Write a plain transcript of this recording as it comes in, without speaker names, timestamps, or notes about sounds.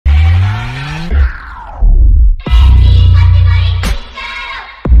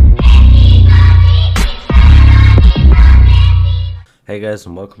Hey guys,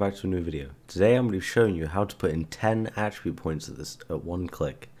 and welcome back to a new video. Today I'm going to be showing you how to put in 10 attribute points at one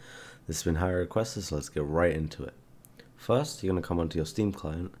click. This has been highly requested, so let's get right into it. First, you're going to come onto your Steam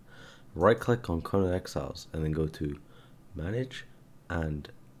client, right click on Conan Exiles, and then go to Manage and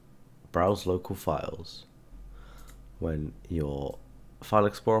Browse Local Files. When your File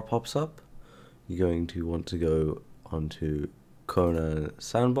Explorer pops up, you're going to want to go onto Conan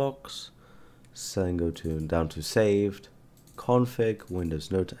Sandbox, then go down to Saved, Config,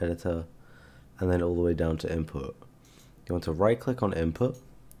 Windows Note Editor, and then all the way down to Input. You want to right click on Input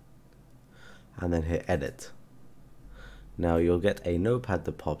and then hit Edit. Now you'll get a notepad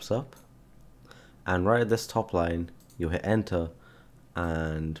that pops up, and right at this top line you'll hit Enter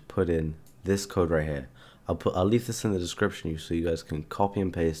and put in this code right here. I'll leave this in the description so you guys can copy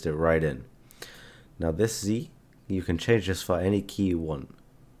and paste it right in. Now this Z, you can change this for any key you want.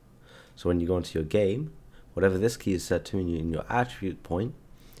 So when you go into your game, whatever this key is set to in your attribute point,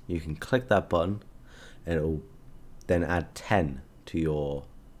 you can click that button and it will then add 10 to your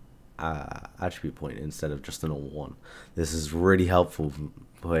attribute point instead of just a normal 1. This is really helpful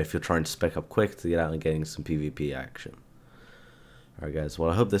if you're trying to spec up quick to get out and getting some PvP action. Alright guys,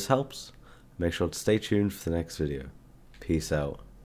 well I hope this helps. Make sure to stay tuned for the next video. Peace out.